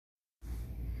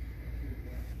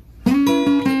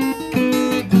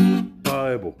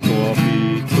Bible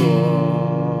Coffee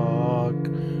Talk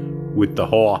with the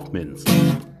Hoffmans.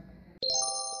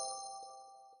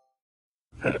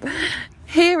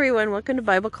 Hey everyone, welcome to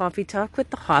Bible Coffee Talk with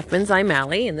the Hoffmans. I'm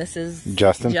Allie and this is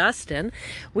Justin.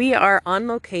 We are on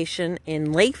location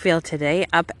in Lakeville today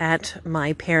up at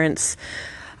my parents'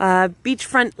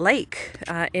 beachfront lake.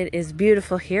 It is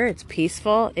beautiful here. It's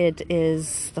peaceful. It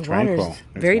is, the water is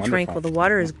very tranquil. The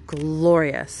water is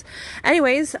glorious.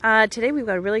 Anyways, today we've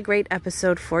got a really great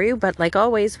episode for you, but like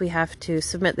always, we have to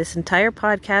submit this entire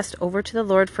podcast over to the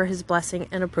Lord for his blessing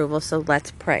and approval. So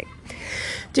let's pray.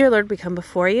 Dear Lord, we come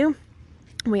before you.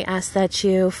 We ask that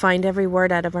you find every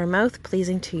word out of our mouth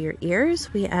pleasing to your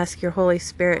ears. We ask your Holy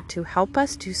Spirit to help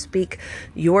us to speak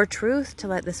your truth, to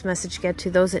let this message get to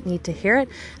those that need to hear it.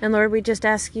 And Lord, we just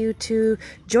ask you to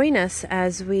join us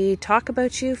as we talk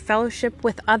about you, fellowship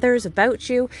with others about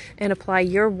you, and apply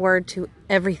your word to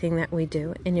everything that we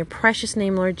do. In your precious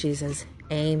name, Lord Jesus,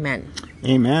 amen.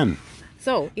 Amen.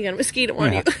 So, you got a mosquito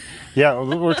on you. Yeah,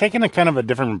 we're taking a kind of a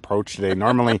different approach today.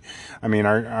 Normally, I mean,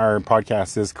 our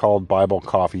podcast is called Bible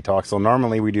Coffee Talk. So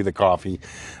normally we do the coffee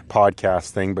podcast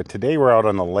thing, but today we're out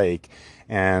on the lake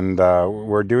and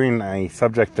we're doing a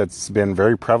subject that's been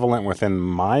very prevalent within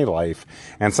my life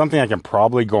and something I can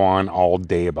probably go on all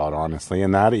day about, honestly,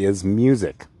 and that is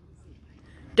music.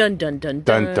 Dun, dun, dun,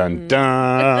 dun. Dun, dun,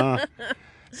 dun.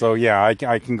 So, yeah,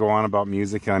 I can go on about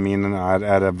music. I mean,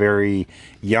 at a very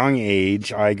young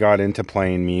age, I got into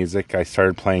playing music. I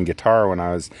started playing guitar when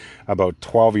I was about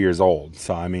 12 years old.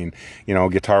 So, I mean, you know,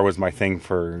 guitar was my thing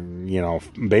for, you know,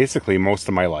 basically most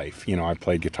of my life. You know, I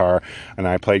played guitar, and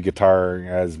I played guitar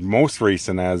as most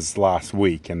recent as last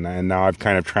week. And now I've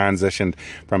kind of transitioned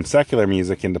from secular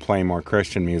music into playing more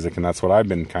Christian music, and that's what I've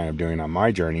been kind of doing on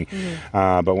my journey.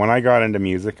 Mm-hmm. But when I got into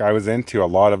music, I was into a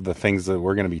lot of the things that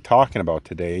we're going to be talking about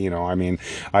today. You know, I mean,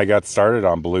 I got started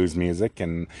on blues music,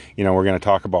 and, you know, we're going to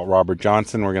talk about Robert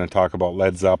Johnson, we're going to talk about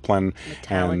Led Zeppelin,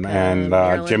 and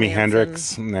Jimi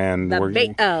Hendrix, and we're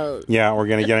going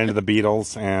to get into the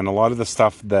Beatles, and a lot of the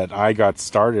stuff that I got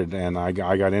started and I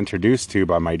got introduced to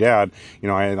by my dad. You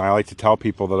know, I like to tell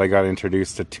people that I got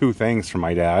introduced to two things from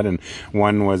my dad, and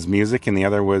one was music, and the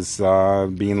other was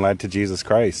being led to Jesus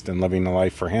Christ and living a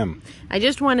life for him. I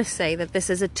just want to say that this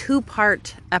is a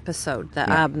two-part episode,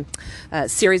 the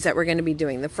series that we're going to be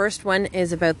doing. The first one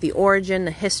is about the origin,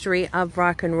 the history of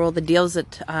rock and roll, the deals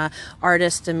that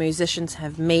artists and musicians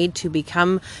have made to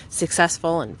become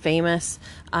successful and famous,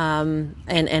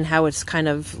 and how it's kind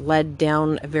of led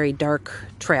down a very dark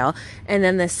trail. And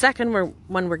then the second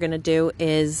one we're going to do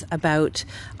is about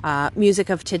music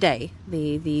of today,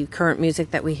 the current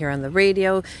music that we hear on the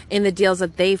radio, and the deals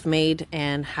that they've made,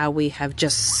 and how we have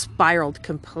just spiraled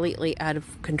completely out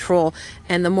of control,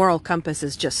 and the moral compass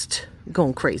is just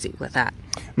going crazy with that.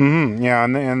 Mm-hmm. Yeah,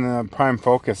 and the prime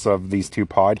focus of these two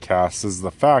podcasts is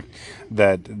the fact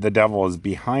that the devil is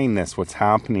behind this, what's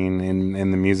happening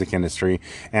in the music industry,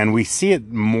 and we see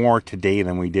it more today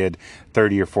than we did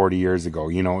 30 or 40 years ago.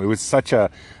 You know, it was such a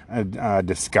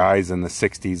disguise in the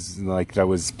 60s, like, that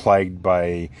was plagued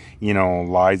by, you know,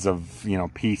 lies of, you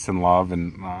know, peace and love,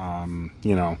 and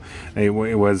you know, it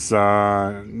was you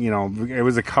know, it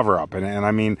was a cover-up, and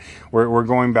I mean, we're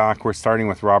going back, we're starting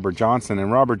with Robert Johnson, and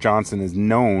Robert Johnson is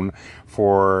known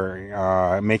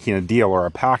for making a deal or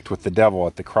a pact with the devil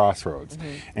at the crossroads.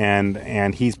 Mm-hmm.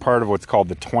 And he's part of what's called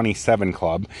the 27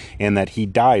 Club, in that he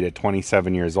died at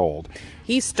 27 years old.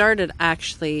 He started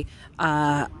actually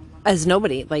as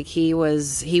nobody. Like, he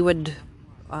would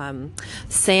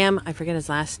Sam, I forget his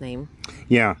last name.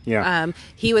 Yeah.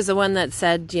 He was the one that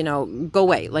said, you know, go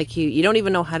away. Like, you don't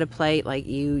even know how to play. Like,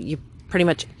 you pretty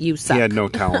much, you suck. He had no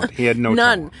talent. He had no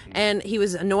none. Talent. And he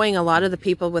was annoying a lot of the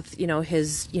people with, you know,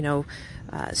 his, you know,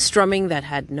 strumming that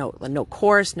had no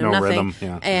chorus, no nothing. Rhythm,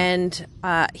 yeah. And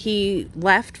he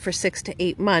left for 6 to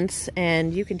 8 months,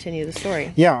 and you continue the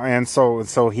story. Yeah, and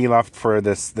so he left for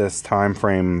this time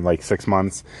frame, like 6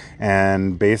 months,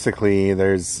 and basically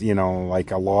there's, you know,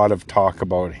 like, a lot of talk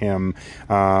about him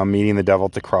meeting the devil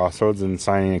at the crossroads and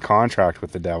signing a contract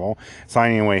with the devil,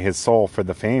 signing away his soul for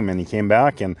the fame, and he came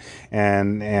back and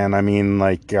I mean,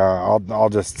 like, I'll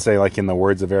just say, like, in the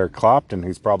words of Eric Clapton,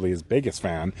 who's probably his biggest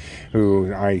fan, who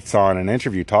I saw in an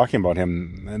interview talking about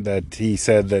him, that he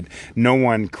said that no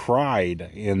one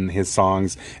cried in his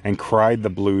songs and cried the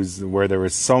blues where there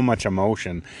was so much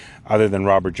emotion other than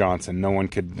Robert Johnson. No one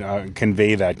could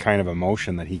convey that kind of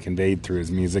emotion that he conveyed through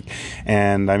his music.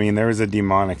 And I mean, there was a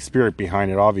demonic spirit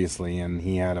behind it, obviously, and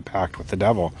he had a pact with the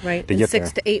devil. Right. To in get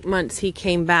 6 to 8 months, he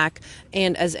came back,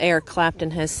 and as Eric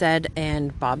Clapton has said,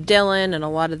 and Bob Dylan, and a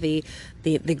lot of the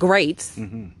greats,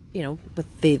 mm-hmm.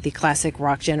 with the classic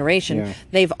rock generation,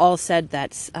 they've all said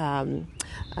that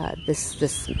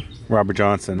this Robert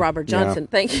Johnson.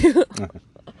 Thank you.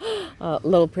 A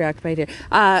little preoccupied here.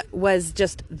 Was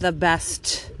just the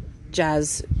best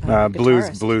jazz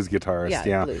blues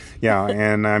guitarist. Yeah.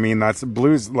 And I mean, that's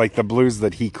blues, like the blues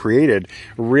that he created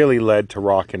really led to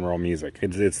rock and roll music.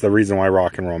 It's the reason why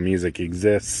rock and roll music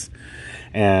exists.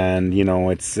 And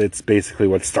it's basically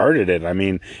what started it. I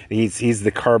mean, he's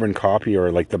the carbon copy, or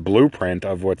like the blueprint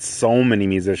of what so many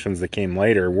musicians that came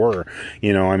later were.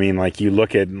 I mean, like you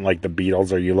look at like the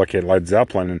Beatles, or you look at Led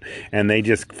Zeppelin, and they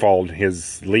just followed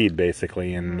his lead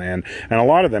basically, and a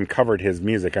lot of them covered his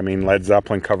music. I mean, Led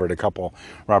Zeppelin covered a couple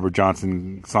Robert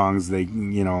Johnson songs.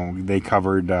 They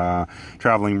covered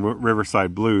Traveling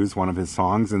Riverside Blues, one of his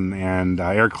songs, and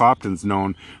Eric Clapton's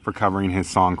known for covering his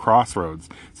song Crossroads.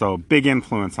 So big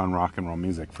influence on rock and roll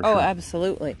music for sure. Oh,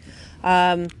 absolutely.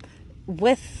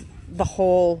 With the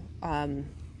whole, I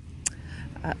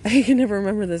can never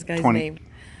remember this guy's name.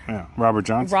 Yeah, Robert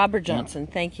Johnson. Robert Johnson,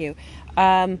 thank you.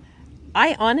 I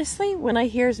honestly, when I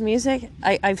hear his music,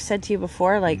 I've said to you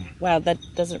before, like, wow, that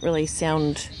doesn't really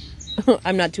sound.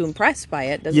 I'm not too impressed by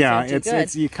it. Doesn't sound too good.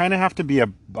 It's you kind of have to be a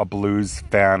blues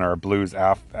fan or a blues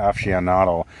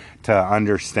aficionado to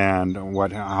understand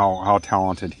how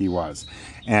talented he was.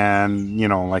 And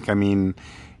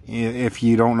if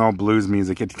you don't know blues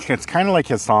music, it's kind of like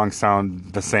his songs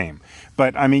sound the same.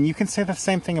 But I mean, you can say the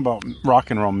same thing about rock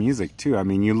and roll music too. I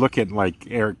mean, you look at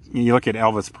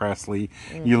Elvis Presley,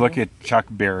 you look at Chuck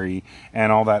Berry,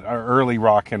 and all that early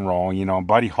rock and roll.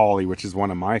 Buddy Holly, which is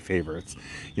one of my favorites.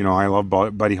 I love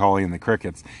Buddy Holly and the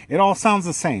Crickets. It all sounds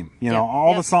the same.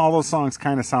 All those songs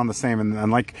kind of sound the same.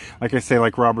 And like I say,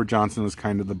 like Robert Johnson was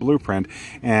kind of the blueprint,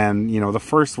 and the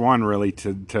first one really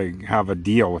to have a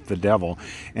deal with the devil.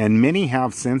 And many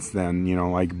have since then.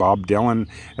 Like Bob Dylan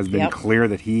has been clear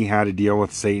that he had a deal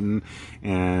with Satan,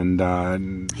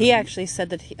 and he actually said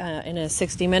that in a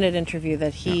 60-minute interview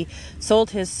that he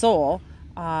sold his soul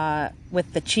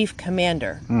with the chief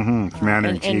commander,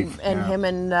 commander-in-chief, and him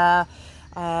and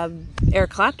Eric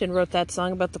Clapton wrote that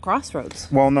song about the Crossroads.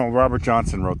 Well, no, Robert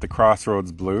Johnson wrote the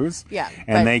Crossroads Blues,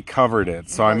 and they covered it.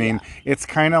 So I mean, it's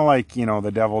kind of like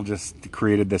the devil just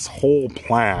created this whole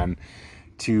plan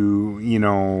to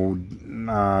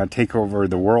take over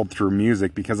the world through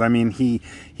music, because I mean he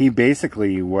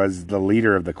basically was the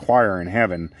leader of the choir in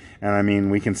heaven. And I mean,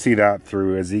 we can see that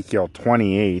through Ezekiel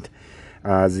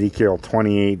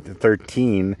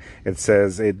 28:13.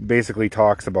 It basically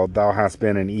talks about, thou hast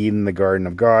been in Eden, the garden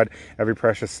of God. Every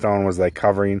precious stone was thy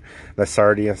covering, the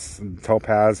sardius,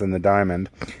 topaz, and the diamond.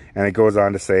 And it goes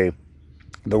on to say,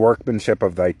 the workmanship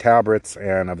of thy tabrets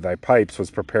and of thy pipes was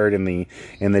prepared in the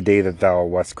day that thou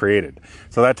wast created.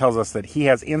 So that tells us that he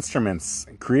has instruments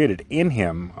created in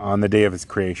him on the day of his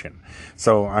creation.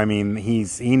 So I mean,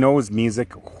 he knows music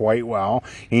quite well.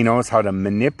 He knows how to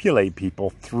manipulate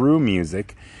people through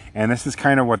music, and this is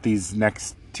kind of what these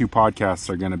next two podcasts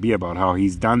are going to be about, how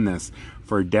he's done this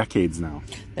for decades now.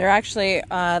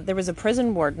 There was a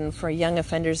prison warden for young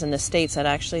offenders in the States that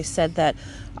actually said that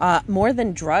more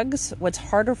than drugs, what's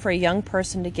harder for a young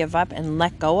person to give up and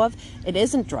let go of, it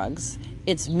isn't drugs,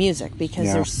 it's music,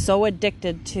 because they're so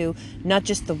addicted to not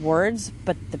just the words,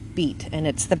 but the beat. And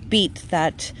it's the beat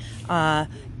that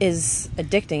is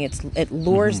addicting. It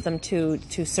lures them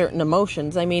to certain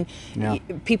emotions. I mean,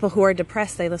 people who are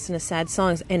depressed, they listen to sad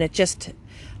songs, and it just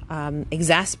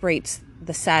exasperates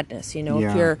the sadness.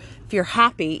 If you're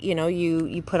happy,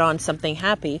 you put on something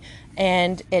happy,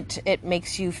 and it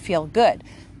makes you feel good.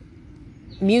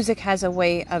 Music has a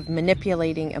way of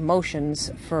manipulating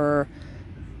emotions to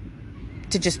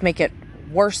just make it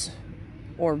worse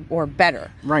or better.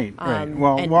 Right.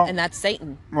 And that's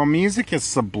Satan. Well, music is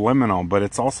subliminal, but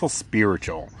it's also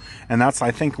spiritual. And that's, I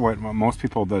think, what most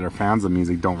people that are fans of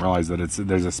music don't realize, that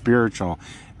there's a spiritual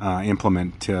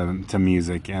implement to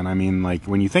music. And I mean, like,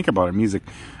 when you think about it, music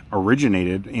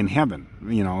originated in heaven.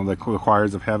 The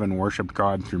choirs of heaven worshiped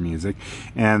God through music,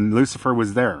 and Lucifer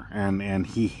was there, and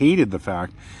he hated the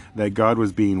fact that God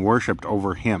was being worshipped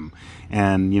over him.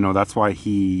 And that's why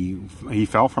he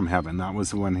fell from heaven. That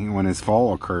was when his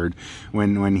fall occurred,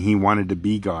 when he wanted to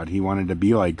be God. He wanted to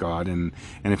be like God. And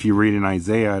if you read in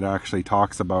Isaiah, it actually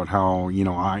talks about how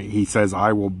he says,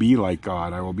 I will be like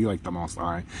God, I will be like the Most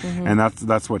High. And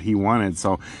that's what he wanted.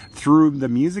 So through the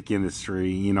music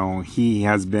industry, he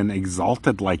has been been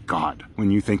exalted like God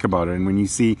when you think about it. And when you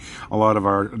see a lot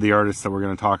of the artists that we're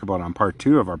going to talk about on part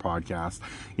 2 of our podcast,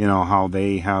 you know, how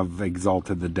they have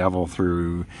exalted the devil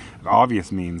through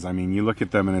obvious means. I mean, you look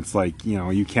at them and it's like, you know,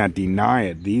 you can't deny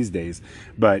it these days.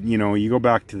 But, you know, you go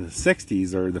back to the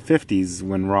 60s or the 50s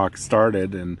when rock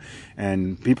started,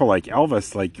 and people like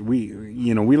Elvis, like we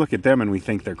look at them and we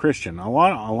think they're Christian. A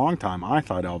long time I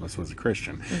thought Elvis was a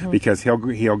Christian, because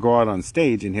he'll go out on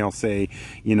stage and he'll say,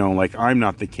 you know, like, I'm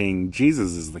not the king,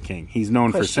 Jesus is the king. He's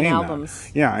known Christian for saying albums.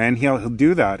 that. Yeah, and he'll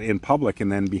do that in public,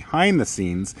 and then behind the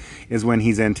scenes is when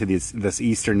he's into this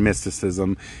Eastern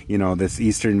mysticism, you know, this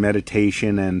Eastern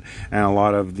meditation, and a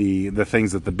lot of the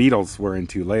things that the Beatles were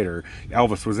into later,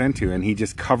 Elvis was into, and he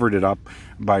just covered it up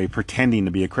by pretending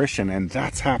to be a Christian. And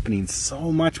that's happening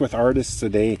so much with artists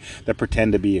today that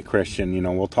pretend to be a Christian. You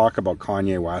know, we'll talk about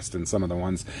Kanye West and some of the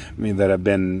ones, I mean, that have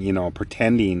been, you know,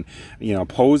 pretending, you know,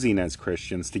 posing as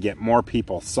Christians to get more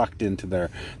people sucked into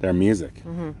their music.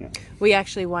 Yeah. We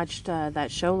actually watched that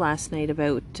show last night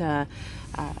about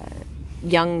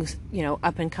young, you know,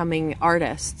 up and coming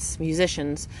artists,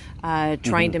 musicians,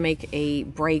 trying to make a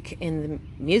break in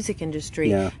the music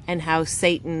industry, and how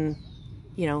Satan,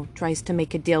 you know, tries to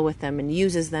make a deal with them and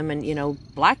uses them and, you know,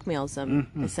 blackmails them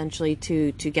essentially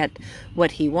to get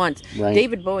what he wants. Right.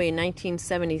 David Bowie in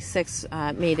 1976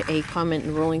 made a comment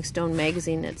in Rolling Stone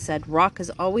magazine that said, "Rock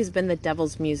has always been the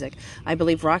devil's music. I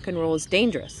believe rock and roll is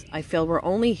dangerous. I feel we're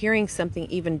only hearing something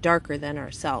even darker than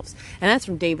ourselves." And that's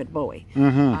from David Bowie.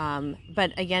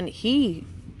 But again, he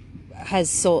has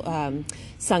sung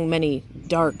many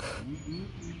dark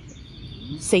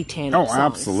satanic songs.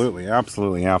 Absolutely,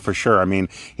 yeah, for sure. I mean,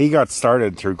 he got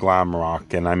started through glam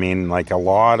rock, and I mean, like, a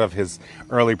lot of his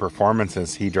early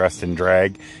performances, he dressed in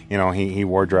drag. You know, he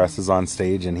wore dresses on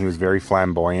stage, and he was very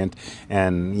flamboyant,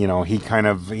 and, you know,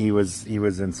 he was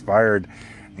inspired,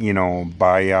 you know,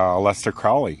 by Aleister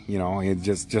Crowley. You know, it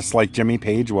just like Jimmy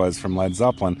Page was from Led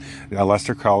Zeppelin.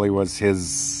 Aleister Crowley was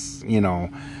his, you know,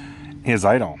 his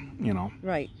idol, you know.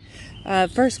 Right.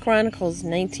 1 Chronicles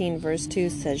 19 verse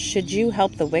 2 says, "Should you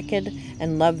help the wicked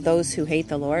and love those who hate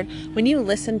the Lord?" When you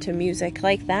listen to music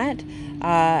like that,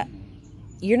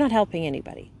 you're not helping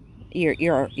anybody.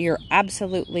 You're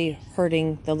absolutely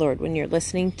hurting the Lord when you're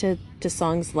listening to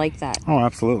songs like that. Oh,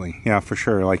 absolutely. Yeah, for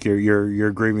sure. Like,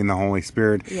 you're grieving the Holy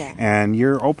Spirit, Yeah. and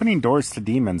you're opening doors to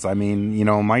demons. I mean, you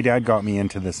know, my dad got me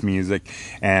into this music,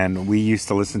 and we used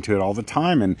to listen to it all the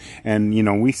time, and you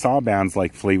know, we saw bands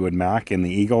like Fleetwood Mac and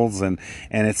the Eagles, and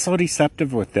it's so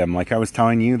deceptive with them. Like I was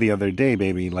telling you the other day,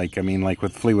 baby, like, I mean, like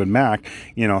with Fleetwood Mac,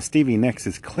 you know, Stevie Nicks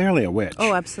is clearly a witch.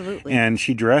 Oh, absolutely. And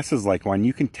she dresses like one.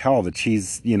 You can tell that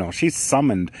she's, you know, she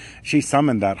summoned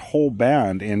that whole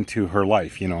band into her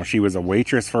life. You know, she was a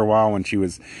waitress for a while when she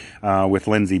was with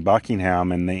Lindsey Buckingham,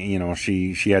 and you know,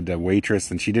 she had to waitress,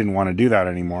 and she didn't want to do that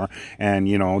anymore. And,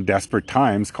 you know, desperate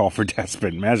times call for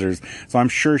desperate measures. So I'm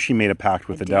sure she made a pact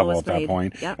with the devil at that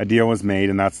point. Yep. A deal was made,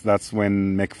 and that's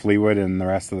when Mick Fleetwood and the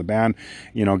rest of the band,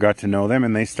 you know, got to know them,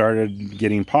 and they started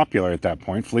getting popular at that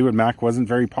point. Fleetwood Mac wasn't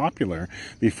very popular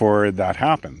before that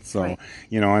happened. So, Right.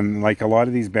 you know, and like a lot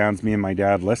of these bands me and my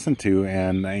dad listened to,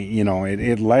 and you know,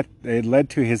 it led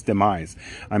to his demise.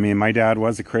 I mean, my dad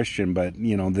was a Christian, but,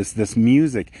 you know, this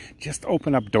music just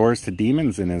opened up doors to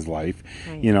demons in his life.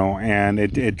 Right. You know, and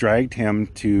it dragged him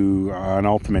to an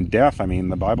ultimate death. I mean,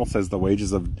 the Bible says the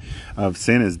wages of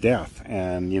sin is death,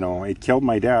 and, you know, it killed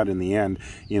my dad in the end.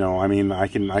 You know, I mean, I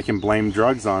can blame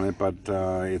drugs on it, but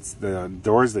it's the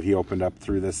doors that he opened up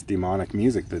through this demonic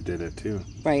music that did it too.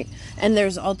 Right. And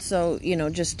there's also, you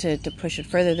know, just to push it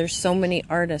further, there's so many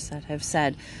artists that have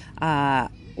said,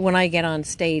 when I get on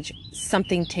stage,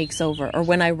 something takes over. Or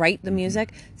when I write the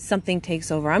music, something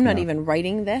takes over. I'm not even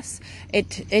writing this.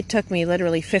 It took me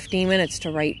literally 15 minutes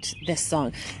to write this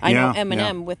song. I know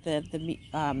Eminem with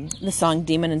the song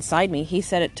Demon Inside Me, he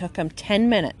said it took him 10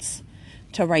 minutes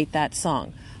to write that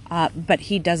song. But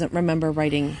he doesn't remember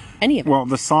writing any of it. Well,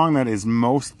 the song that is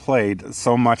most played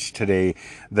so much today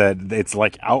that it's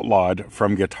like outlawed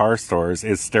from guitar stores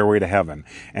is Stairway to Heaven.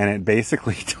 And it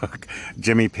basically took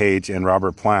Jimmy Page and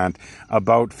Robert Plant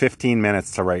about 15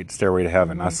 minutes to write Stairway to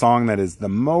Heaven, a song that is the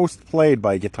most played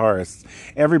by guitarists.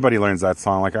 Everybody learns that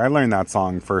song. Like, I learned that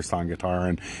song first on guitar,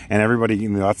 and everybody, you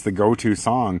know, that's the go-to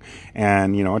song.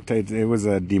 And, you know, it was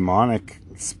a demonic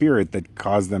spirit that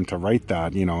caused them to write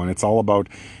that, you know, and it's all about,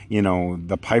 you know,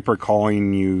 the piper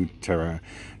calling you to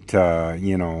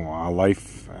you know, a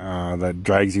life that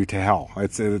drags you to hell.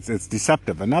 It's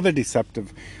deceptive. Another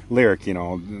deceptive lyric, you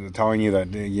know, telling you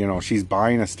that, you know, she's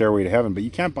buying a stairway to heaven, but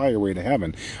you can't buy your way to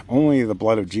heaven. Only the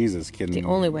blood of Jesus can the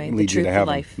only way, lead the truth, you to heaven.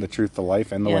 the life. The truth, the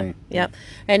life, and the way. Yeah.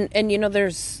 And you know,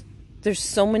 there's there's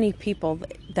so many people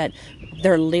that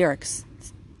their lyrics,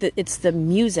 it's the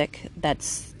music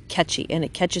that's catchy and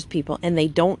it catches people, and they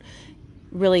don't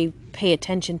really pay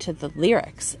attention to the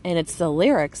lyrics, and it's the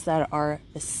lyrics that are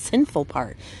the sinful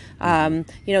part.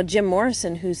 Jim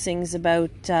Morrison, who sings about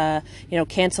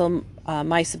cancel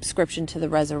my subscription to the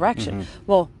resurrection.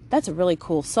 Well, that's a really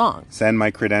cool song. Send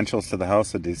my credentials to the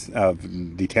house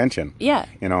of detention. Yeah.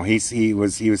 He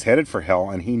was headed for hell,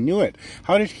 and he knew it.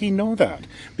 How did he know that?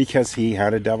 Because he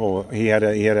had a devil. He had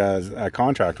a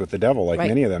contract with the devil, like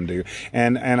many of them do.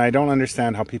 And I don't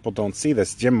understand how people don't see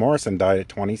this. Jim Morrison died at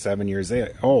 27 years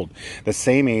old, the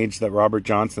same age that Robert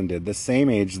Johnson did, the same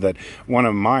age that one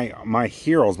of my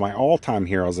heroes, my all-time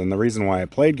heroes, and the reason why I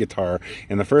played guitar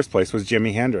in the first place was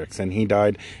Jimi Hendrix, and he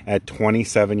died at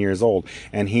 27 years old.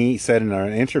 And he said in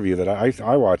an interview that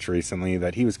I watched recently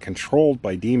that he was controlled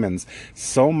by demons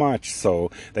so much so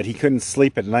that he couldn't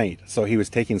sleep at night. So he was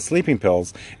taking sleeping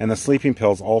pills, and the sleeping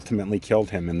pills ultimately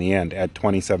killed him in the end at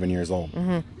 27 years old.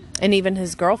 And even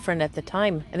his girlfriend at the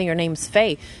time, I think her name's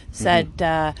Faye,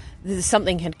 said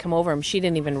something had come over him. She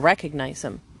didn't even recognize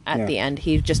him at the end.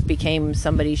 He just became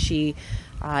somebody she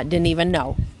didn't even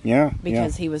know.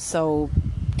 Because he was so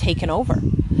taken over.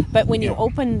 But when you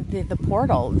open the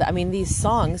portal, I mean, these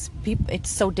songs, it's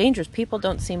so dangerous. People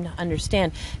don't seem to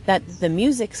understand that the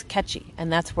music's catchy,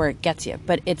 and that's where it gets you.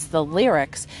 But it's the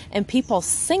lyrics, and people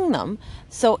sing them,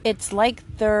 so it's like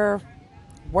they're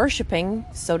worshiping,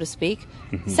 so to speak,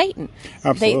 Satan.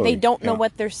 Absolutely. They don't know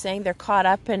what they're saying. They're caught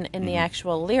up in the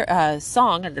actual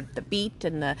song and the beat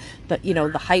and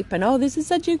the hype and, oh, this is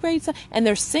such a great song. And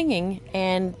they're singing,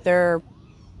 and they're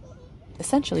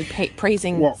essentially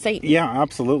praising Satan. Yeah,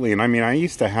 absolutely. And I mean, I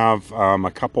used to have a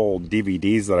couple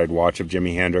DVDs that I'd watch of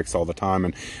Jimi Hendrix all the time,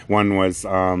 and one was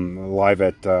live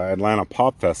at Atlanta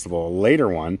Pop Festival, a later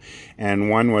one, and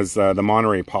one was the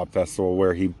Monterey Pop Festival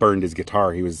where he burned his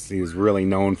guitar. He was really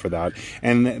known for that,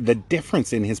 and the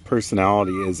difference in his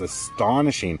personality is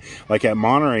astonishing. Like at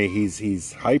Monterey,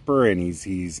 he's hyper and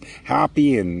he's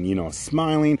happy and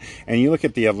smiling, and you look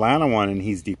at the Atlanta one and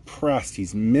he's depressed,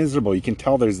 he's miserable. You can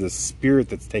tell there's this spirit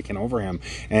that's taken over him,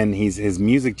 and his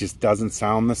music just doesn't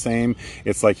sound the same.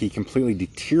 It's like he completely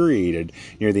deteriorated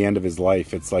near the end of his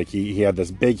life. It's like he had this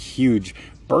big, huge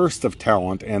burst of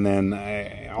talent, and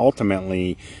then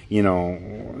ultimately,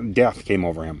 death came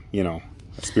over him. A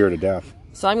spirit of death.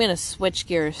 So I'm going to switch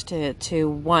gears to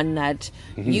one that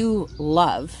you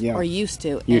love or used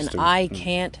to, I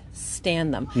can't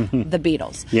stand them. The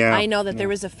Beatles. I know that there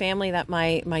was a family that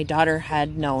my daughter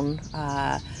had known,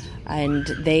 and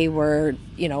they were,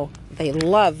 they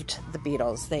loved the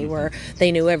Beatles.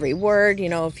 They knew every word.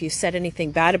 If you said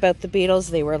anything bad about the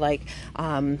Beatles, they were like,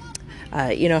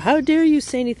 how dare you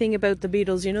say anything about the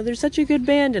Beatles? They're such a good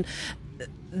band, and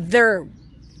they're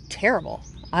terrible.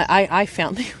 I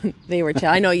found they were.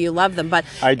 I know you love them, but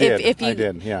I did.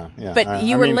 Yeah. But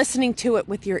you were listening to it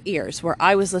with your ears, where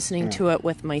I was listening to it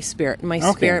with my spirit. My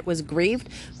spirit was grieved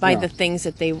by the things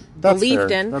that they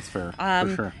believed in. That's fair.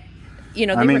 For sure. They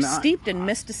were steeped in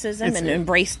mysticism and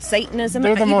embraced Satanism.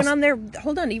 Even on their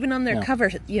cover,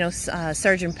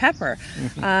 Sgt. Pepper,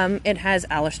 it has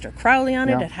Aleister Crowley on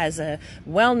it. It has a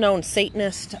well-known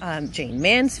Satanist, Jane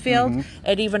Mansfield.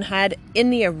 It even had,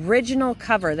 in the original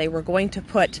cover, they were going to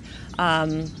put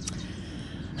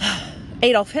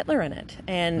Adolf Hitler in it,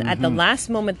 and at the last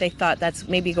moment they thought that's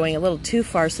maybe going a little too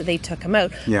far, so they took him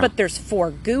out. But there's 4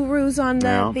 gurus on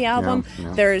the album.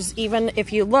 There's even,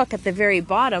 if you look at the very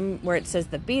bottom where it says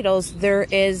the Beatles, there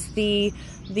is the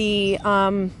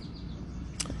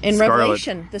in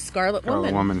Revelation, the Scarlet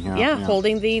Woman.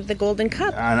 Holding the golden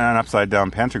cup and an upside down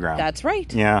pentagram. That's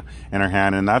right. Yeah, in her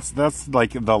hand, and that's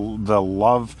like the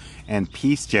love and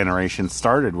peace generation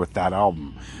started with that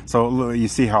album. So you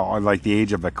see how like the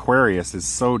age of Aquarius is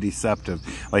so deceptive.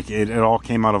 Like it all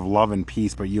came out of love and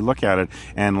peace, but you look at it,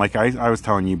 and like I was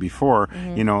telling you before,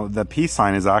 the peace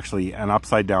sign is actually an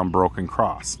upside down broken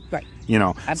cross. Right.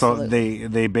 So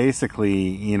they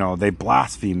basically, they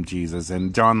blasphemed Jesus,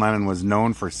 and John Lennon was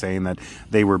known for saying that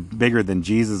they were bigger than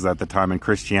Jesus at the time, and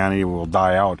Christianity will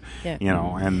die out.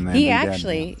 And he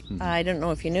actually, I don't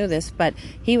know if you knew this, but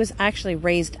he was actually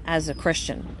raised as a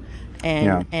Christian,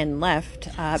 and left.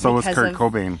 So was Kurt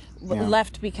Cobain.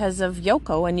 Left because of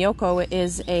Yoko, and Yoko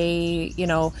is a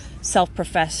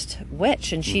self-professed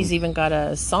witch, and she's even got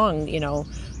a song,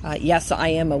 Yes, I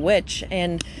Am a Witch,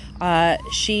 and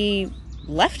she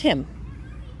left him,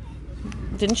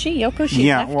 didn't she, Yoko? Left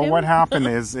him? What happened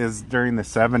is during the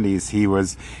 70s he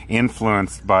was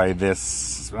influenced by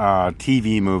this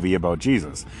TV movie about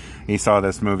Jesus. he saw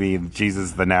this movie,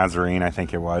 Jesus the Nazarene, I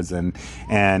think it was,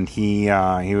 and he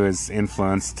was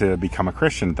influenced to become a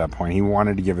Christian at that point. He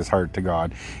wanted to give his heart to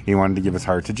God. He wanted to give his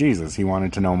heart to Jesus. He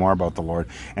wanted to know more about the Lord.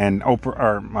 And Oprah.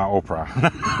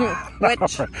 Witch.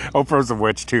 Oprah's a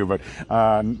witch too, but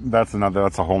that's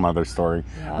a whole nother story.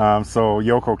 Yeah. So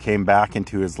Yoko came back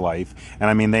into his life, and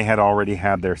I mean, they had already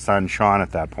had their son Sean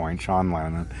at that point, Sean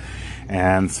Lennon,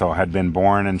 and so had been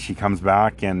born, and she comes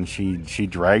back and she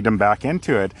dragged him back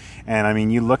into it. And I mean,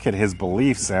 you look at his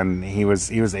beliefs, and he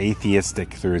was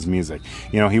atheistic through his music.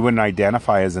 You know, he wouldn't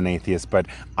identify as an atheist, but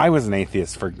I was an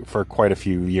atheist for quite a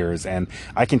few years, and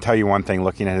I can tell you one thing,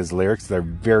 looking at his lyrics, they're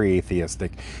very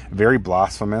atheistic, very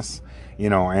blasphemous. You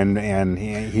know, and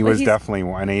he was definitely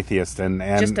an atheist, and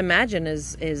just imagine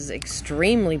is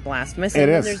extremely blasphemous.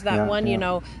 And then there's that one, you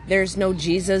know, there's no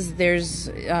Jesus. There's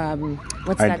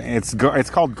what's that? It's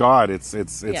called God. It's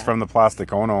from the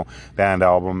Plastic Ono band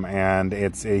album, and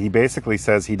he basically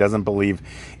says he doesn't believe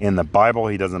in the Bible.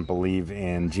 He doesn't believe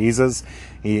in Jesus.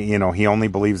 He only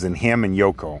believes in him and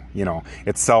Yoko. You know,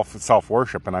 it's self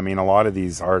worship, and I mean, a lot of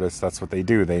these artists, that's what they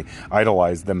do. They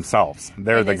idolize themselves.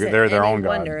 They're their own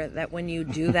God. I wonder that when you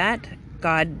do that,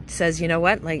 God says, you know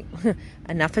what, like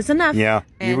enough is enough. Yeah,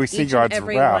 and we see God's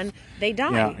wrath. They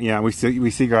die. Yeah, we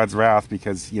see God's wrath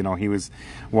because, you know, he was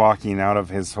walking out of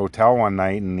his hotel one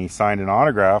night and he signed an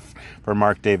autograph for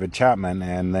Mark David Chapman,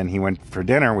 and then he went for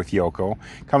dinner with Yoko,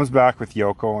 comes back with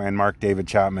Yoko, and Mark David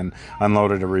Chapman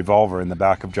unloaded a revolver in the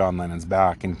back of John Lennon's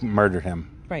back and murdered him.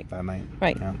 Right. That night.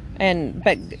 Right. Yeah.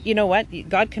 But you know what?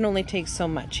 God can only take so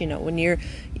much. You know, when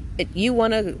you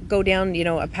want to go down, you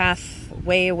know, a path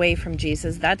way away from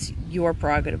Jesus, that's your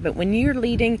prerogative. But when you're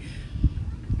leading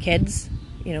kids,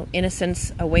 you know,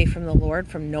 innocents away from the Lord,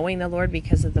 from knowing the Lord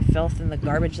because of the filth and the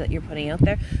garbage that you're putting out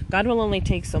there, God will only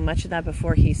take so much of that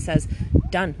before he says,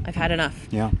 done, I've had enough.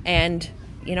 Yeah. And,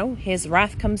 you know, his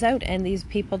wrath comes out and these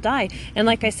people die. And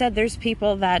like I said, there's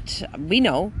people that we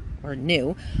know or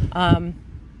knew,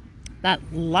 that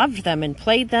loved them and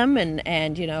played them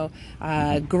and you know,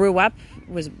 grew up,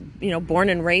 was, you know, born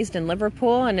and raised in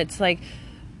Liverpool, and it's like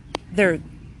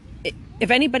if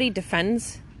anybody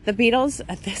defends the Beatles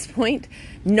at this point,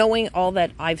 knowing all that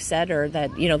I've said, or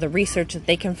that, you know, the research that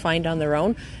they can find on their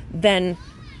own, then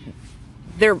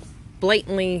they're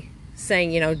blatantly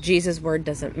saying, you know, Jesus' word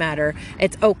doesn't matter.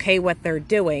 It's okay what they're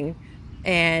doing,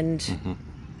 and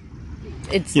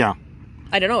it's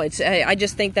I don't know. I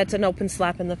just think that's an open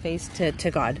slap in the face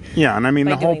to God. Yeah, and I mean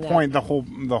the whole point, the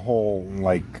whole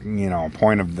like, you know,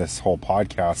 point of this whole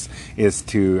podcast is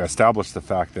to establish the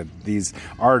fact that these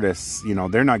artists, you know,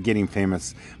 they're not getting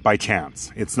famous by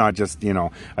chance. It's not just, you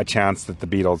know, a chance that the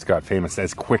Beatles got famous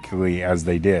as quickly as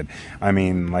they did. I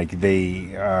mean, like they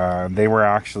were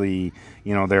actually,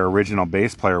 you know, their original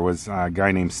bass player was a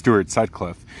guy named Stuart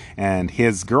Sutcliffe, and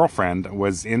his girlfriend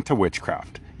was into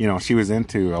witchcraft. You know, she was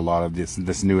into a lot of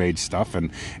this new age stuff,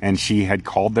 and she had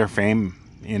called their fame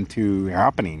into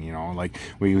happening. You know, like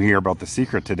we hear about The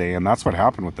Secret today, and that's what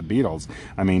happened with the Beatles.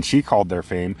 I mean, she called their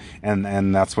fame,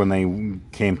 and that's when they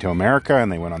came to America,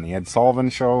 and they went on the Ed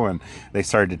Sullivan Show, and they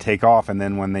started to take off. And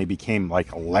then when they became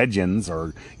like legends,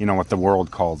 or, you know, what the world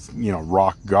calls, you know,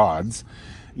 rock gods,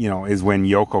 you know, is when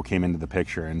Yoko came into the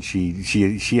picture, and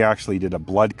she actually did a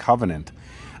blood covenant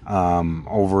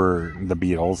over the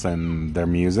Beatles and their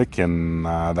music, and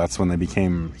that's when they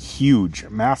became huge,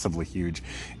 massively huge,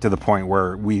 to the point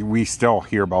where we still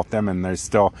hear about them, and they're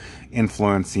still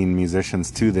influencing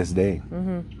musicians to this day.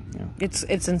 Mm-hmm. Yeah.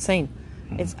 It's insane.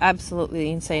 Mm-hmm. It's absolutely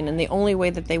insane, and the only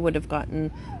way that they would have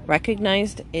gotten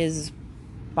recognized is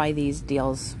by these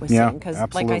deals with Satan. Because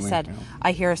like I said,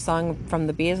 I hear a song from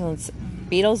the Beatles,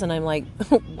 and I'm like,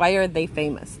 why are they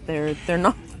famous? They're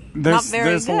not.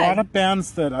 There's a lot of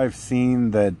bands that I've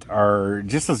seen that are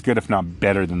just as good, if not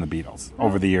better, than the Beatles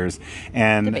over the years,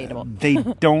 and debatable. They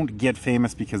don't get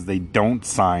famous because they don't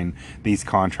sign these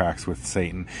contracts with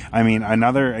Satan. I mean,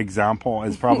 another example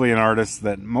is probably an artist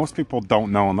that most people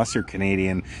don't know, unless you're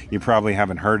Canadian. You probably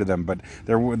haven't heard of them, but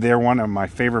they're one of my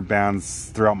favorite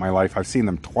bands throughout my life. I've seen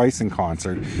them twice in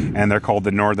concert, and they're called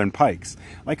the Northern Pikes.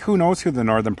 Like, who knows who the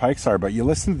Northern Pikes are, but you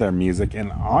listen to their music,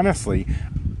 and honestly,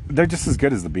 they're just as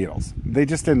good as the Beatles. They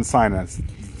just didn't sign a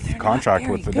contract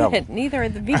with the devil. Neither are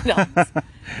the Beatles.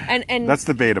 and that's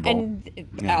debatable. And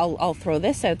I'll throw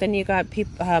this out. Then you got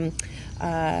Kanye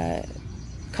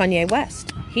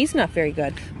West. He's not very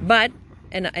good. But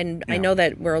I know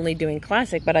that we're only doing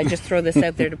classic, but I just throw this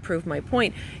out there to prove my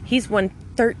point. He's won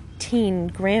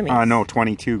 13 Grammys. No,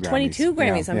 22 Grammys. 22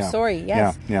 Grammys. I'm sorry.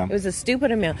 Yes. Yeah. It was a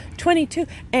stupid amount. 22.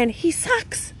 And he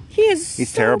sucks. He's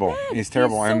so terrible. Bad. He's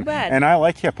terrible. He's so bad. And I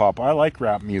like hip hop. I like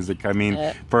rap music. I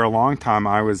mean, for a long time,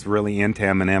 I was really into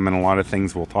Eminem, and a lot of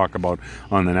things we'll talk about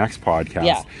on the next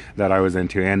podcast that I was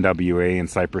into. NWA and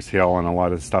Cypress Hill, and a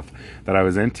lot of stuff that I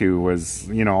was into was,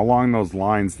 you know, along those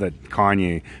lines that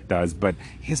Kanye does. But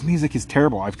his music is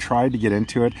terrible. I've tried to get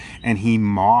into it, and he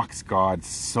mocks God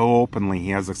so openly.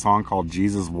 He has a song called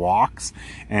Jesus Walks,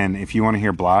 and if you want to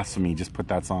hear blasphemy, just put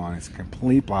that song on. It's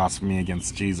complete blasphemy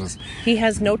against Jesus. He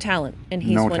has no talent, and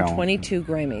he's won 22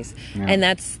 Grammys, and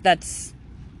that's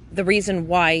the reason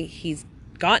why he's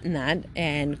gotten that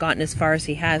and gotten as far as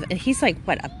he has. And he's like,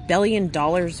 what, $1 billion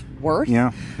worth?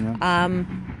 Yeah.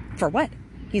 For what?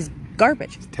 He's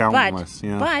garbage. He's talentless.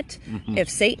 But if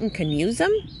Satan can use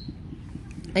him,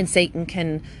 and Satan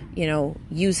can, you know,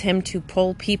 use him to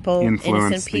pull people,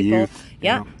 innocent people,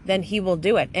 then he will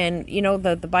do it. And you know,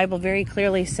 the Bible very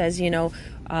clearly says, you know,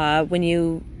 when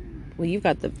you. Well, you've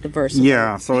got the verse.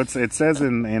 Yeah, so it says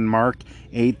in Mark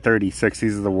 8:36,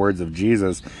 these are the words of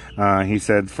Jesus. He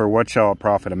said, "For what shall it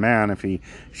profit a man if he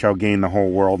shall gain the whole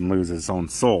world and lose his own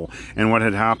soul?" And what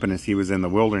had happened is he was in the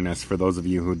wilderness, for those of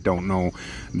you who don't know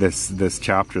this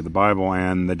chapter of the Bible,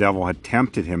 and the devil had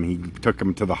tempted him. He took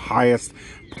him to the highest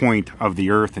point of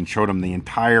the earth and showed him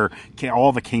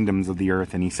all the kingdoms of the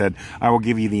earth. And he said, "I will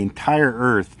give you the entire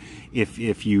earth if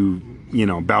you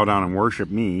bow down and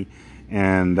worship me."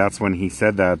 And that's when he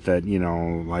said that, you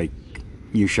know, like,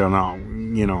 you shall not,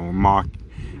 you know, mock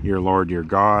your Lord, your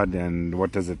God. And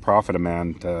what does it profit a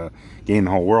man to gain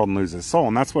the whole world and lose his soul?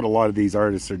 And that's what a lot of these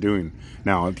artists are doing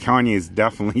now. Kanye's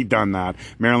definitely done that.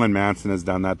 Marilyn Manson has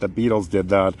done that. The Beatles did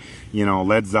that. You know,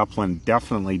 Led Zeppelin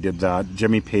definitely did that.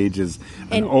 Jimmy Page is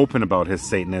open about his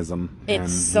Satanism. It's and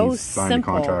so he's signed a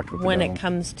contract with simple when the it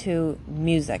comes to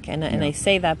music. And I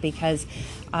say that because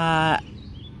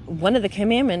one of the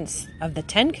commandments of the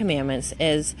 10 Commandments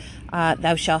is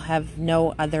thou shalt have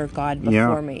no other God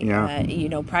before me. You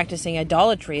know, practicing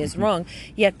idolatry is wrong.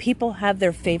 Yet people have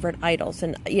their favorite idols,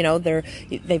 and you know,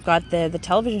 they've got the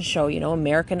television show, you know,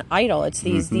 American Idol. It's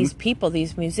these people,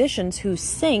 these musicians who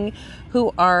sing,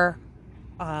 who are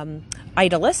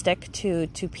idolistic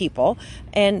to people,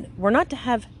 and we're not to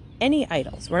have any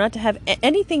idols. We're not to have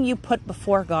anything you put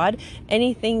before God,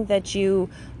 anything that you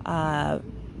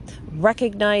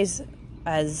recognize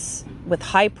as with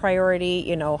high priority,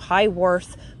 you know, high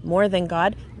worth, more than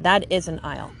God, that is an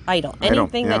idol.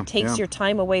 Anything that takes your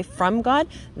time away from God,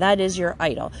 that is your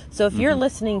idol. So if you're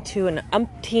listening to an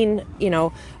umpteen, you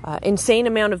know, insane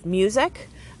amount of music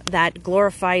that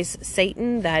glorifies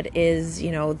Satan, that is,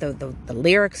 you know, the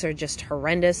lyrics are just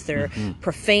horrendous, they're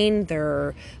profane,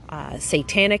 they're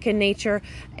satanic in nature,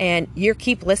 and you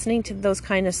keep listening to those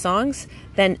kind of songs,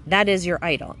 then that is your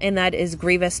idol, and that is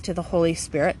grievous to the Holy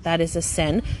Spirit. That is a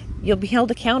sin. You'll be held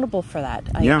accountable for that.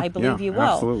 I believe you will.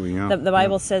 Absolutely, the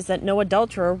Bible says that no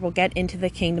adulterer will get into the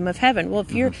kingdom of heaven. Well,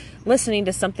 if you're listening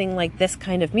to something like this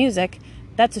kind of music,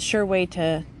 that's a sure way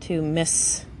to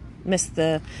miss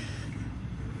the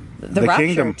rapture,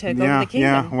 kingdom. to go to the kingdom.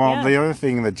 Yeah. Well, the other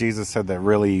thing that Jesus said that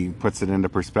really puts it into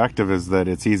perspective is that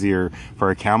it's easier for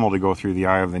a camel to go through the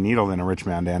eye of the needle than a rich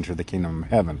man to enter the kingdom of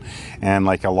heaven. And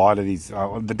like a lot of these,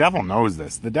 the devil knows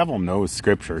this. The devil knows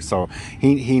Scripture, so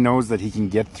he knows that he can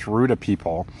get through to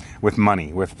people with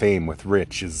money, with fame, with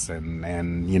riches,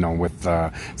 and you know, with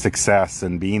success,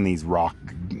 and being these rock,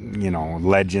 you know,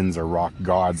 legends or rock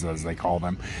gods, as they call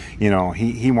them. You know,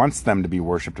 he wants them to be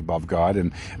worshipped above God.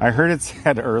 And I heard it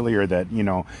said earlier that, you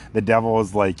know, the devil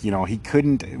is like, you know, he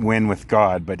couldn't win with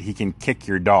God, but he can kick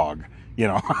your dog, you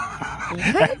know.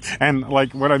 And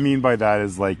like, what I mean by that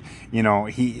is, like, you know,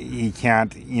 he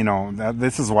can't, you know,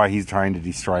 this is why he's trying to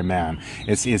destroy man,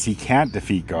 is he can't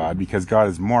defeat God, because God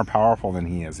is more powerful than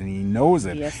he is, and he knows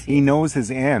it. Yes, he knows his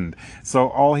end. So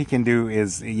all he can do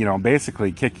is, you know,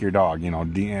 basically kick your dog, you know,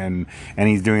 and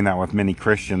he's doing that with many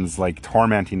Christians, like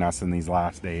tormenting us in these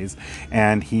last days.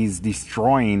 And he's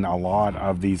destroying a lot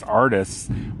of these artists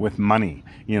with money,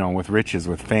 you know, with riches,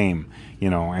 with fame, you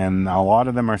know, and a lot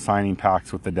of them are signing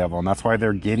pacts with the devil, and that's why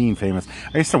they're getting famous.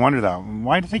 I used to wonder that.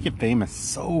 Why do they get famous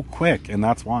so quick? And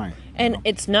that's why. And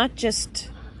it's not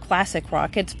just classic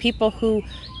rock. It's people who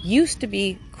used to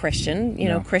be Christian, you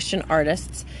know, Christian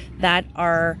artists that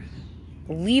are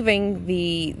leaving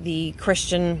the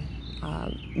Christian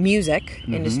music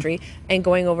industry and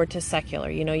going over to secular.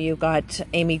 You know, you got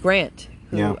Amy Grant,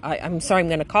 who I'm sorry, I'm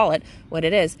going to call it what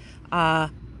it is.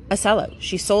 A sellout.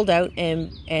 She sold out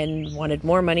and wanted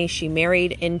more money. She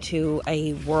married into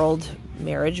a world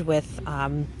marriage with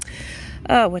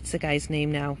what's the guy's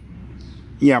name now?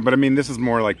 Yeah, but I mean, this is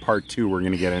more like part 2. We're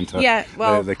going to get into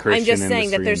the Christian I'm just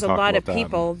saying that there's a lot of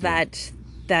people that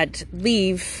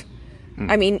leave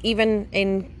I mean, even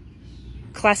in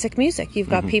classic music, you've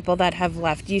got people that have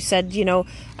left. You said,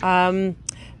 Elvis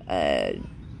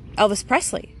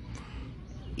Presley.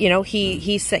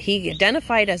 He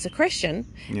identified as a Christian,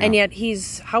 and yet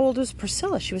how old was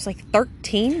Priscilla? She was like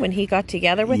 13 when he got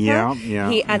together with her.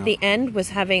 He at the end was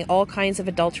having all kinds of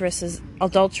adulterous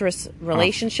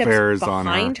relationships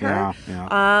behind her,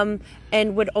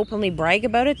 and would openly brag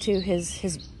about it to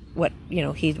his what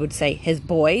he would say his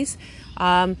boys,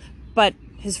 but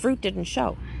his fruit didn't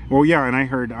show. Well, yeah, and I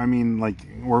heard,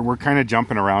 we're kind of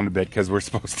jumping around a bit because we're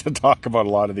supposed to talk about a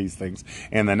lot of these things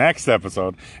in the next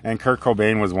episode. And Kurt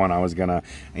Cobain was one I was going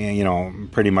to,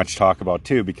 pretty much talk about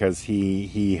too, because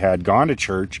he had gone to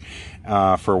church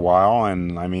for a while.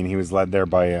 And he was led there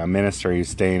by a minister. He was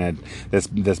staying at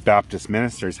this Baptist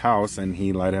minister's house, and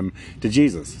he led him to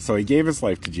Jesus. So he gave his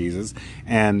life to Jesus,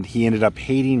 and he ended up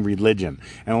hating religion.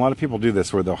 And a lot of people do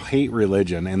this where they'll hate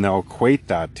religion and they'll equate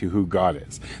that to who God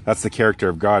is. That's the character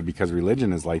of God, because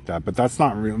religion is like that. But that's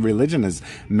not, religion is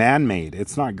man-made.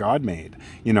 It's not God-made,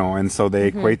 and so they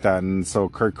equate that. And so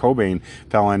Kurt Cobain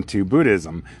fell into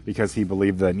Buddhism because he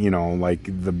believed that,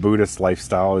 the Buddhist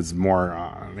lifestyle is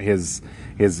more his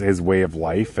way of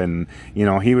life. And,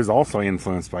 he was also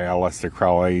influenced by Aleister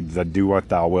Crowley, the do what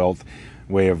thou wilt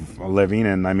way of living.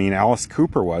 And Alice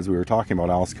Cooper we were talking about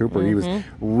Alice Cooper. He was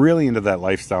really into that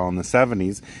lifestyle in the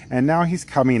 70s, and now he's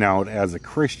coming out as a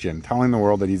Christian, telling the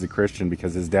world that he's a Christian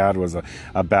because his dad was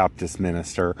a Baptist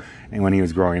minister and when he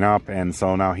was growing up. And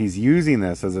so now he's using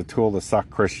this as a tool to suck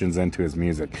Christians into his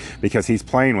music, because he's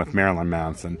playing with Marilyn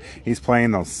Manson. He's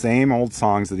playing those same old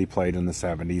songs that he played in the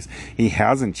 70s. He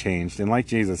hasn't changed, and like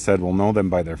Jesus said, we'll know them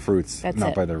by their fruits,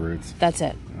 not by their roots. That's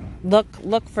it.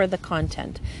 Look for the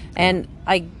content. And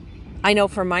I know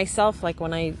for myself,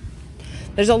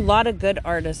 there's a lot of good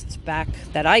artists back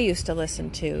that I used to listen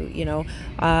to,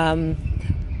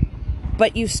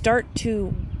 but you start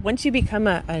to, once you become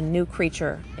a new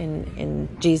creature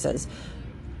in Jesus,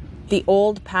 the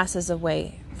old passes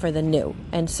away for the new.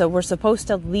 And so we're supposed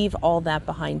to leave all that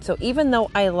behind. So even though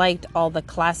I liked all the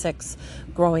classics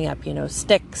growing up,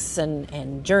 Styx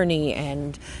and Journey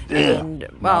and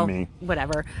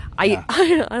whatever.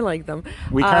 I like them.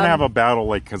 We kind of have a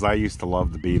battle, because I used to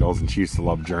love the Beatles and she used to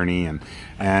love Journey,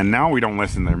 and now we don't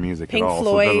listen to their music Pink at all,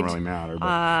 Floyd, so it doesn't really matter.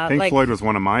 But Pink Floyd was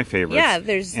one of my favorites.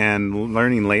 Yeah, and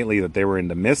learning lately that they were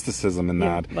into mysticism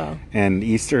and and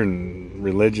Eastern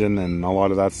religion and a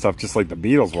lot of that stuff, just like the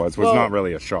Beatles was not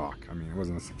really a shock. It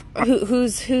wasn't a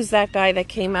surprise. Who's that guy that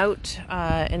came out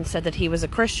and said that he was a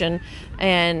Christian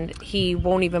and he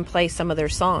won't even play some of their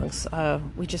songs?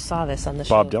 We just saw this on the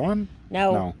show. Bob Dylan?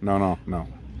 No.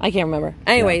 I can't remember.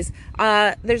 Anyways,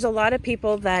 there's a lot of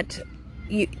people that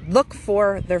you look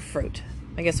for their fruit.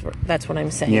 I guess that's what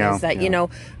I'm saying. Is that,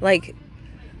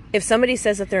 if somebody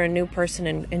says that they're a new person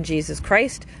in Jesus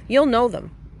Christ, you'll know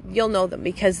them. You'll know them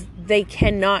because they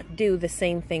cannot do the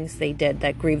same things they did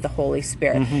that grieve the Holy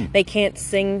Spirit. They can't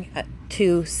sing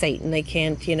to Satan. They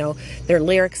can't, their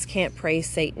lyrics can't praise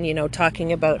Satan,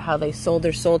 talking about how they sold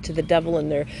their soul to the devil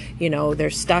and they're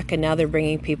stuck and now they're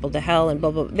bringing people to hell and blah,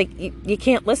 blah, blah. You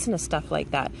can't listen to stuff like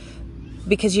that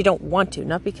because you don't want to,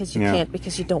 not because you can't,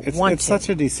 because you don't want to. It's such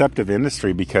a deceptive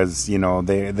industry because,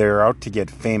 they're out to get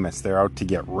famous. They're out to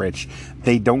get rich.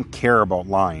 They don't care about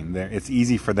lying. It's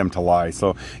easy for them to lie.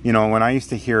 So, when I used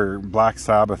to hear Black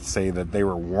Sabbath say that they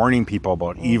were warning people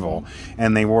about evil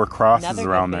and they wore crosses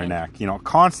around their neck,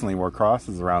 constantly wore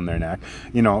crosses around their neck,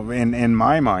 in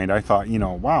my mind, I thought,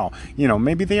 wow,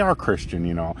 maybe they are Christian,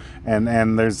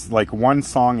 and there's one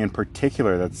song in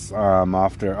particular that's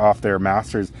off their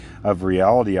Masters of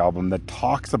Reality album that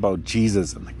talks about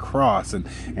Jesus and the cross, and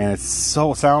it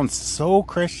sounds so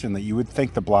Christian that you would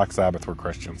think the Black Sabbath were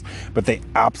Christians, but they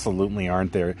absolutely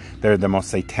aren't. They're the most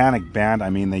satanic band.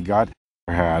 They got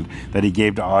that he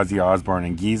gave to Ozzy Osbourne,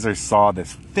 and Geezer saw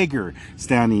this figure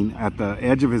standing at the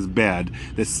edge of his bed,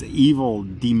 this evil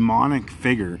demonic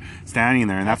figure standing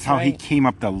there, and that's how he came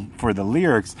up for the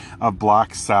lyrics of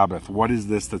Black Sabbath. What is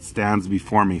this that stands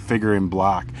before me, figure in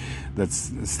black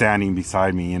that's standing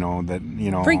beside me,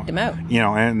 freaked him out,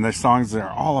 and the songs are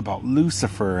all about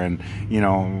Lucifer and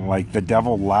the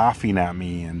devil laughing at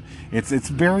me, and it's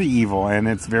very evil and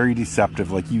it's very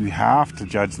deceptive. You have to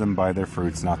judge them by their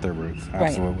fruits, not their roots.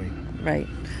 Absolutely. Right.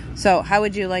 So how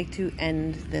would you like to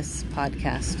end this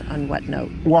podcast? On what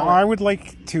note? Well, I would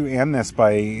like to end this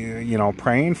by,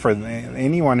 praying for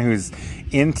anyone who's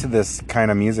into this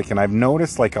kind of music. And I've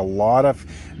noticed a lot of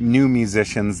new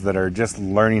musicians that are just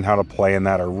learning how to play and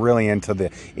that are really into the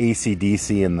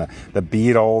AC/DC and the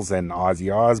Beatles and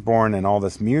Ozzy Osbourne and all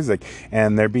this music,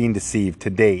 and they're being deceived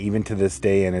today, even to this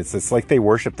day. And it's like they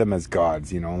worship them as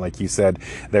gods, like you said,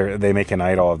 they make an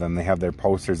idol of them. They have their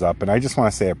posters up. And I just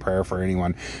want to say a prayer for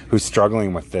anyone who's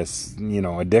struggling with this,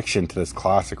 addiction to this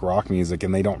classic rock music,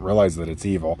 and they don't realize that it's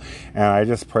evil. And I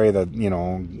just pray that,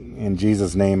 in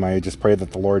Jesus' name, I just pray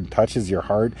that the Lord touches your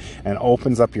heart and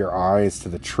opens up your eyes to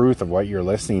the truth of what you're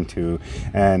listening to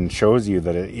and shows you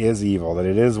that it is evil, that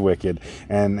it is wicked.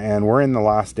 And we're in the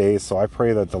last days, so I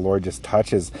pray that the Lord just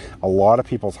touches a lot of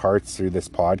people's hearts through this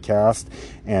podcast,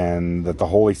 and that the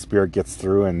Holy Spirit gets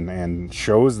through and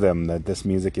shows them that this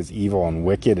music is evil and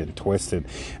wicked and twisted.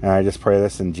 And I just pray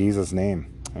this in Jesus' name.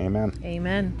 Amen.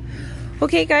 Amen.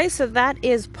 Okay, guys, so that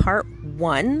is part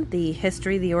 1, the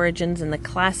history, the origins, and the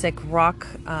classic rock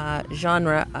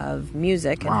genre of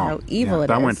music, and how evil it is.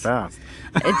 That went fast.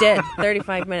 It did.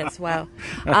 35 minutes. Wow.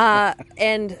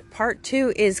 And part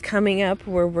 2 is coming up,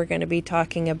 where we're going to be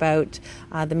talking about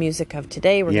the music of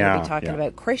today. We're going to be talking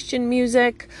about Christian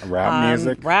music,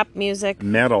 rap music,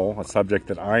 metal, a subject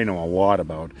that I know a lot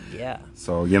about. Yeah.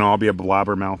 So, I'll be a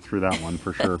blabbermouth through that one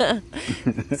for sure.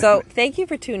 So thank you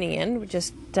for tuning in. We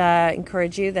just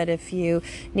encourage you that if you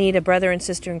need a brother and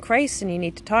sister in Christ and you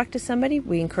need to talk to somebody,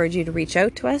 we encourage you to reach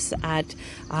out to us at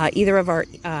either of our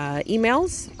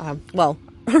emails.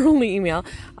 Our only email,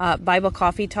 Bible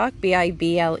Coffee Talk,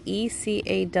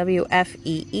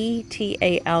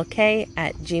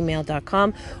 BibleCawfeetalk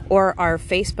 @gmail.com, or our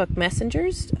Facebook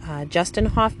messengers, Justin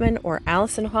Hoffman or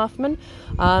Allison Hoffman.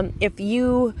 If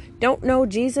you don't know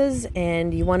Jesus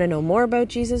and you want to know more about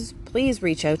Jesus, please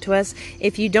reach out to us.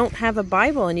 If you don't have a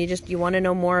Bible and you want to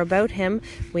know more about him,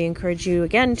 we encourage you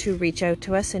again to reach out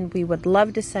to us, and we would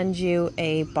love to send you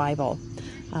a Bible,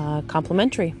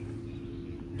 complimentary.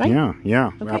 Right?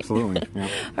 Yeah, okay. Absolutely. Yeah.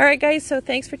 All right, guys, so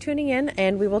thanks for tuning in,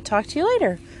 and we will talk to you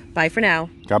later. Bye for now.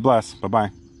 God bless.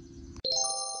 Bye-bye.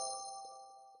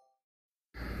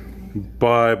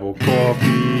 Bible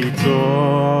Coffee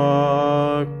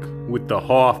Talk with the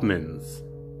Hoffmans.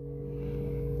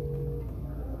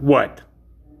 What?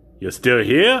 You're still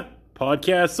here?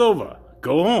 Podcast's over.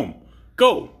 Go home.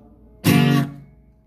 Go.